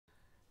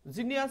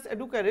Genius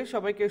এডুকারে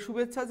সবাইকে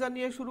শুভেচ্ছা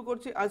জানিয়ে শুরু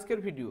করছি আজকের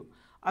ভিডিও।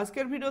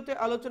 আজকের ভিডিওতে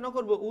আলোচনা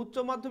করব উচ্চ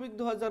মাধ্যমিক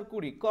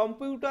 2020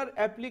 কম্পিউটার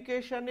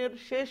অ্যাপ্লিকেশনের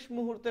শেষ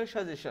মুহূর্তের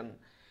সাজেশন।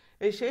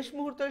 এই শেষ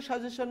মুহূর্তের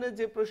সাজেশনে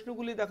যে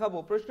প্রশ্নগুলি দেখাবো,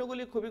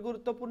 প্রশ্নগুলি খুবই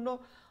গুরুত্বপূর্ণ।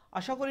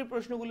 আশা করি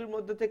প্রশ্নগুলির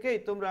মধ্যে থেকেই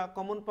তোমরা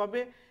কমন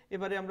পাবে।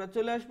 এবারে আমরা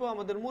চলে আসবো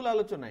আমাদের মূল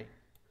আলোচনায়।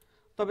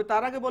 তবে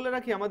তার আগে বলে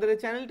রাখি, আমাদের এই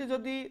চ্যানেলটি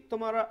যদি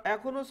তোমরা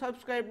এখনও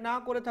সাবস্ক্রাইব না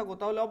করে থাকো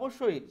তাহলে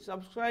অবশ্যই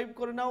সাবস্ক্রাইব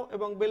করে নাও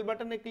এবং বেল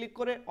বাটনে ক্লিক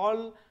করে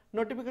অল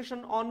নোটিফিকেশন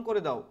অন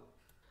করে দাও।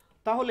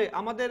 তাহলে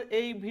আমাদের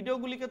এই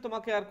ভিডিওগুলিকে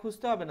তোমাকে আর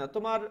খুঁজতে হবে না,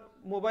 তোমার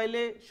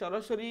মোবাইলে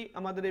সরাসরি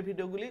আমাদের এই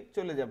ভিডিওগুলি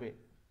চলে যাবে।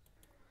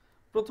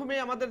 প্রথমে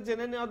আমাদের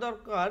জেনে নেওয়া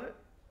দরকার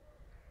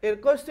এর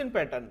কোশ্চেন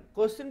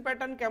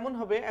প্যাটার্ন কেমন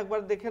হবে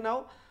একবার দেখে নাও।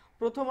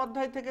 প্রথম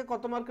অধ্যায় থেকে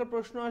কত মার্কের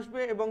প্রশ্ন আসবে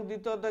এবং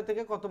দ্বিতীয় অধ্যায়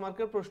থেকে কত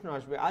মার্কের প্রশ্ন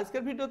আসবে।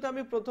 আজকের ভিডিওতে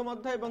আমি প্রথম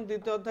অধ্যায় এবং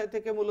দ্বিতীয় অধ্যায়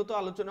থেকে মূলত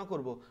আলোচনা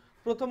করব।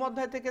 প্রথম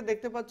অধ্যায় থেকে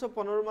দেখতে পাচ্ছ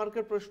 15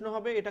 মার্কের প্রশ্ন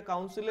হবে, এটা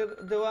কাউন্সিলের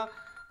দেওয়া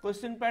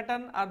কোশ্চেন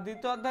প্যাটার্ন। আর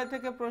দ্বিতীয় অধ্যায়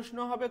থেকে প্রশ্ন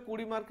হবে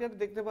 20 মার্কের,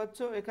 দেখতে পাচ্ছ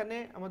এখানে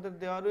আমাদের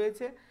দেওয়া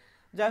রয়েছে।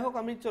 যাই হোক,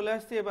 আমি চলে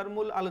আসছি এবার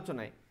মূল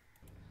আলোচনায়।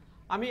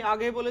 আমি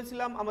আগে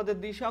বলেছিলাম আমাদের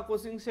দিশা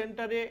কোচিং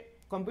সেন্টারে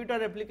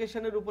কম্পিউটার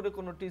অ্যাপ্লিকেশনের উপরে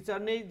কোনো টিচার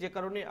নেই, যে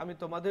কারণে আমি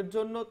তোমাদের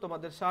জন্য,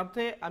 তোমাদের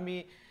স্বার্থে আমি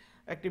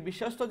একটি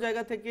বিশ্বস্ত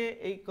জায়গা থেকে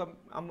এই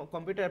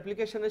কম্পিউটার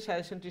অ্যাপ্লিকেশনের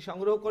সাজেশনটি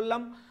সংগ্রহ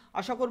করলাম।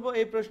 আশা করব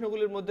এই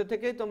প্রশ্নগুলির মধ্যে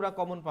থেকেই তোমরা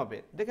কমন পাবে।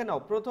 দেখে নাও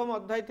প্রথম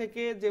অধ্যায়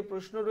থেকে যে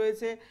প্রশ্ন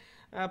রয়েছে।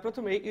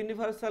 প্রথমে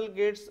ইউনিভার্সাল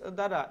গেটস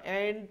দ্বারা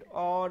অ্যান্ড,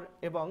 অর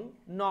এবং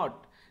নট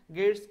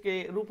গেটসকে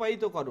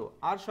রূপায়িত করো।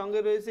 আর সঙ্গে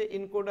রয়েছে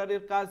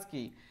ইনকোডারের কাজ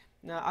কি।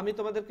 আমি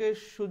তোমাদেরকে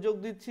সুযোগ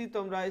দিচ্ছি,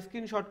 তোমরা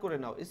স্ক্রিনশট করে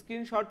নাও।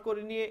 স্ক্রিনশট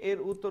করে নিয়ে এর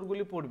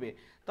উত্তরগুলি পড়বে,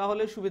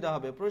 তাহলে সুবিধা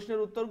হবে।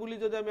 প্রশ্নের উত্তরগুলি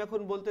যদি আমি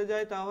এখন বলতে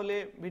যাই তাহলে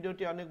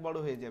ভিডিওটি অনেক বড়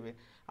হয়ে যাবে।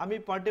 আমি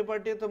পার্টে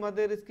পার্টে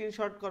তোমাদের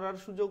স্ক্রিনশট করার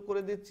সুযোগ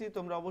করে দিচ্ছি,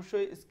 তোমরা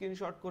অবশ্যই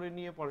স্ক্রিনশট করে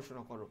নিয়ে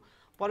পড়াশোনা করো।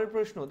 পরের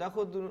প্রশ্ন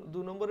দেখো,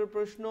 2 নম্বরের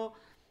প্রশ্ন,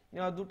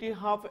 দুটি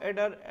হাফ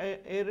অ্যাডার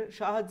এর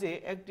সাহায্যে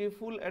একটি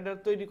ফুল অ্যাডার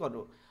তৈরি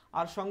করো।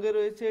 আর সঙ্গে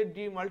রয়েছে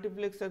ডি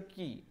মাল্টিপ্লেক্সার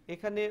কি।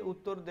 এখানে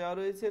উত্তর দেওয়া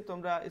রয়েছে,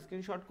 তোমরা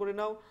স্ক্রিনশট করে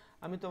নাও।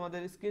 আমি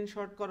তোমাদের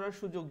স্ক্রিনশট করার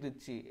সুযোগ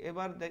দিচ্ছি।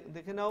 এবার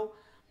দেখে নাও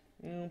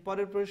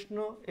পরের প্রশ্ন।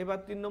 এবার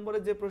 3 নম্বরে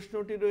যে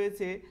প্রশ্নটি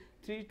রয়েছে,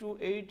 3 to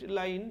 8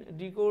 লাইন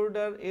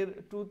ডিকোডার এর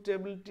ট্রুথ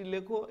টেবিলটি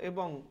লেখো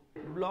এবং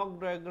ব্লক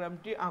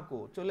ডায়াগ্রামটি আঁকো।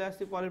 চলে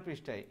আসছি পরের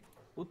পৃষ্ঠায়,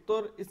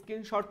 উত্তর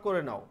স্ক্রিনশট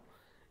করে নাও।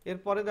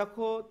 এরপরে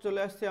দেখো চলে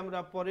আসছি আমরা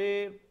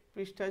পরের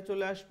পৃষ্ঠায়,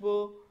 চলে আসবো,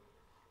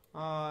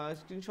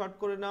 স্ক্রিনশট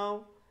করে নাও।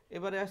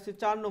 এবারে আসছে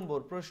 4 নম্বর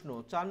প্রশ্ন।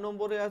 4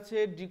 নম্বরে আছে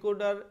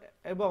ডিকোডার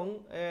এবং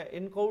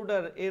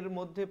এনকোডার এর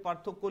মধ্যে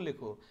পার্থক্য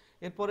লেখো।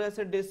 এরপরে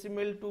আছে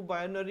ডেসিমেল টু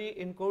বাইনারি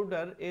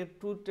এনকোডার এর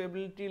ট্রুথ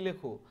টেবিলটি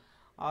লেখো।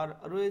 আর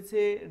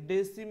রয়েছে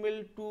ডেসিমেল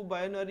টু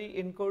বাইনারি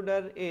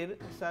এনকোডার এর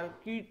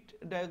সার্কিট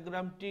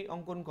ডায়াগ্রামটি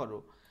অঙ্কন করো।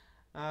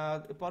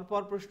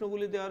 পরপর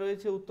প্রশ্নগুলি দেওয়া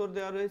রয়েছে, উত্তর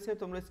দেওয়া রয়েছে,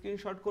 তোমরা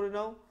স্ক্রিনশট করে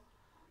নাও।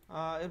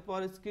 এরপর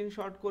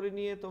স্ক্রিনশট করে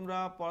নিয়ে তোমরা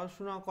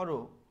পড়াশোনা করো।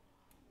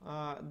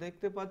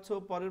 দেখতে পাচ্ছ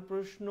পরের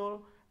প্রশ্ন,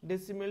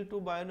 ডেসিমেল টু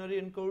বাইনারি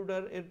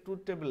এনকোডার এর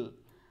ট্রুথ টেবিল।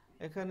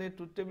 এখানে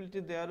ট্রুথ টেবিলটি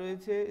দেওয়া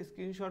রয়েছে,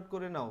 স্ক্রিনশট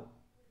করে নাও।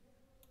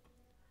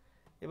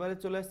 এবারে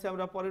চলে আসছে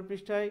আমরা পরের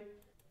পৃষ্ঠায়,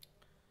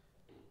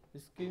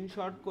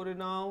 স্ক্রিনশট করে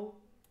নাও।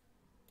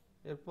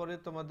 এরপরে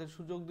তোমাদের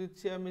সুযোগ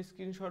দিচ্ছি আমি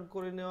স্ক্রিনশট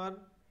করে নেওয়ার।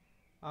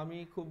 আমি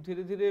খুব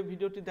ধীরে ধীরে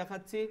ভিডিওটি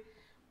দেখাচ্ছি।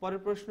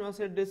 পরের প্রশ্ন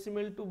আছে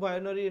ডেসিমেল টু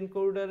বাইনারি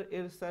এনকোডার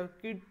এর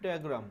সার্কিট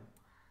ডায়াগ্রাম।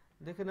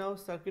 দেখে নাও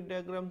সার্কিট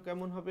ডায়াগ্রাম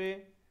কেমন হবে।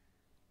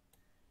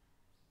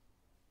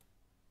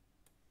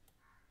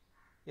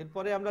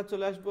 এরপরে আমরা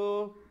চলে আসব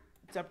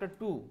চ্যাপ্টার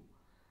 2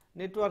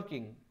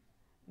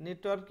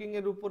 নেটওয়ার্কিং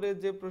এর উপরে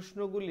যে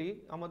প্রশ্নগুলি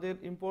আমাদের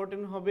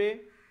ইম্পর্টেন্ট হবে।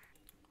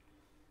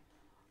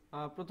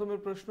 প্রথমে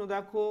প্রশ্ন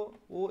দেখো,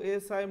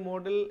 ওএসআই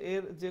মডেল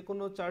এর যে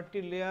কোনো 4টি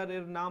লেয়ার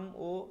এর নাম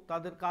ও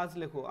তাদের কাজ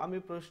লেখো। আমি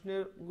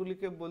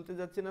প্রশ্নগুলিকে বলতে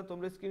যাচ্ছি না,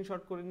 তোমরা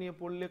স্ক্রিনশট করে নিয়ে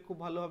পড়লে খুব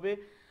ভালো হবে।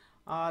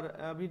 আর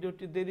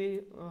ভিডিওটি দেরি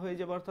হয়ে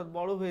যাবে, অর্থাৎ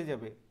বড় হয়ে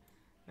যাবে।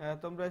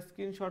 তোমরা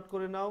স্ক্রিনশট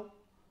করে নাও।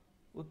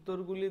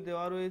 উত্তরগুলি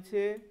দেওয়া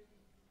রয়েছে।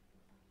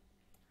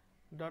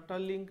 ডাটা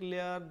লিঙ্ক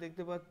লেয়ার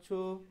দেখতে পাচ্ছ,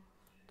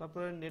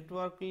 তারপরে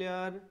নেটওয়ার্ক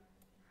লেয়ার,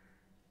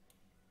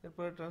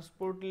 এরপরে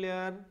ট্রান্সপোর্ট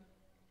লেয়ার।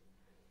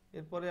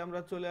 এরপরে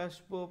আমরা চলে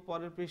আসবো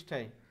পরের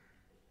পৃষ্ঠায়।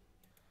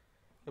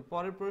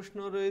 পরের প্রশ্ন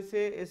রয়েছে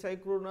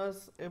এসাইক্রোনাস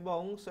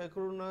এবং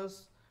সাইক্রোনাস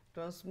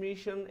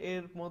ট্রান্সমিশন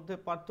এর মধ্যে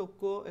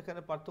পার্থক্য।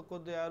 এখানে পার্থক্য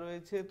দেওয়া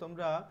রয়েছে,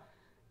 তোমরা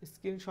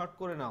স্ক্রিনশট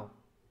করে নাও।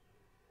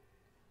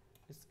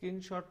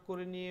 স্ক্রিনশট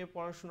করে নিয়ে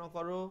পড়াশোনা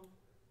করো।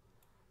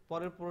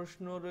 পরের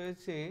প্রশ্ন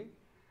রয়েছে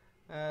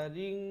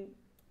রিং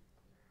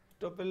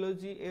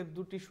টপোলজি এর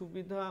 2টি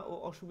সুবিধা ও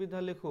অসুবিধা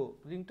লেখো।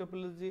 রিং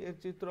টপোলজি এর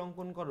চিত্র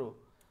অঙ্কন করো।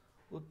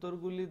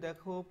 উত্তরগুলি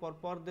দেখো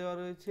পরপর দেওয়া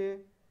রয়েছে।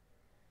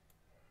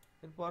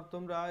 এরপর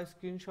তোমরা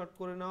স্ক্রিনশট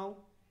করে নাও।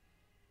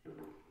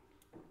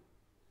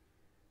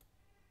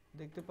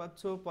 দেখতে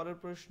পাচ্ছ পরের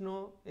প্রশ্ন,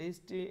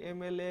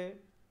 HTML এ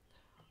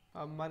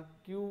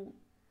মার্কিউ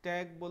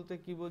ট্যাগ বলতে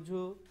কি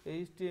বোঝো।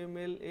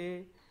 HTML এ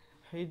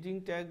হেডিং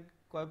ট্যাগ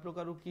কয়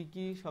প্রকার ও কি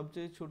কি।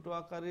 সবচেয়ে ছোট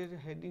আকারের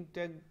হেডিং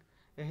ট্যাগ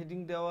হেডিং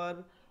দেওয়ার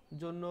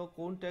জন্য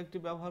কোন ট্যাগটি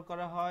ব্যবহার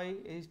করা হয়,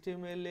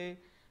 HTML এ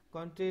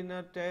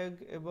কন্টেইনার ট্যাগ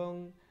এবং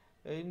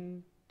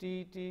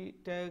এনটিটি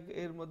ট্যাগ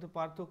এর মধ্যে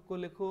পার্থক্য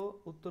লেখো।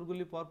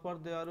 উত্তরগুলি পরপর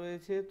দেওয়া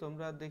রয়েছে,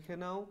 তোমরা দেখে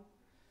নাও।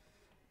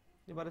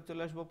 এবারে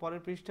চলে আসবো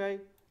পরের পৃষ্ঠায়।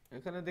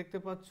 এখানে দেখতে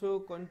পাচ্ছ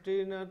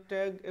কন্টেইনার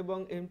ট্যাগ এবং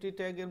এমটি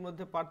ট্যাগ এর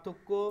মধ্যে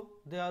পার্থক্য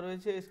দেওয়া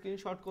রয়েছে,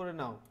 স্ক্রিনশট করে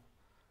নাও।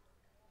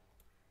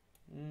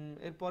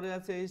 এরপরে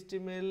আছে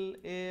HTML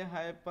এ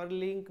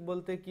হাইপারলিংক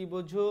বলতে কি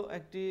বোঝো।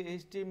 একটি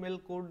HTML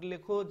কোড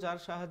লেখো যার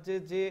সাহায্যে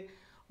যে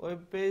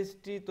ওয়েব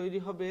পেজটি তৈরি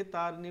হবে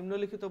তার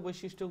নিম্নলিখিত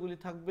বৈশিষ্ট্যগুলি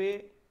থাকবে।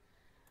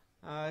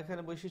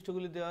 এখানে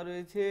বৈশিষ্ট্যগুলি দেওয়া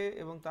রয়েছে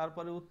এবং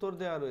তারপরে উত্তর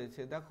দেওয়া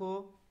রয়েছে। দেখো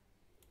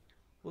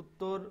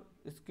উত্তর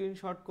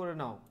স্ক্রিনশট করে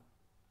নাও,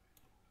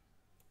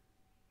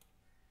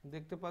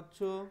 দেখতে পাচ্ছ।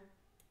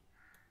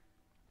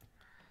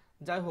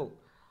 যাই হোক,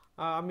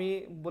 আমি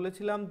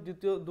বলেছিলাম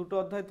দুটো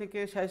অধ্যায় থেকে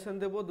সাজেশন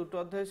দেব, দুটো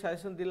অধ্যায়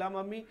সাজেশন দিলাম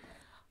আমি।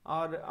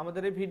 আর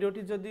আমাদের এই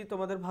ভিডিওটি যদি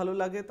তোমাদের ভালো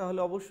লাগে তাহলে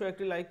অবশ্যই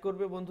একটি লাইক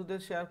করবে, বন্ধুদের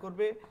শেয়ার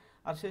করবে,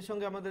 আর সেই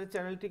সঙ্গে আমাদের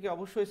চ্যানেলটিকে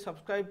অবশ্যই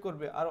সাবস্ক্রাইব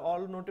করবে আর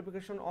অল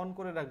নোটিফিকেশন অন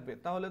করে রাখবে।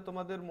 তাহলে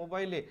তোমাদের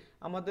মোবাইলে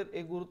আমাদের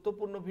এই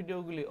গুরুত্বপূর্ণ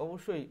ভিডিওগুলি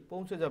অবশ্যই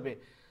পৌঁছে যাবে।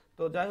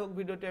 তো যাই হোক,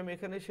 ভিডিওটি আমি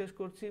এখানেই শেষ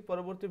করছি।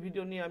 পরবর্তী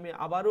ভিডিও নিয়ে আমি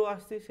আবারও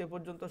আসছি। সে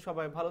পর্যন্ত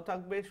সবাই ভালো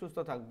থাকবে, সুস্থ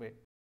থাকবে।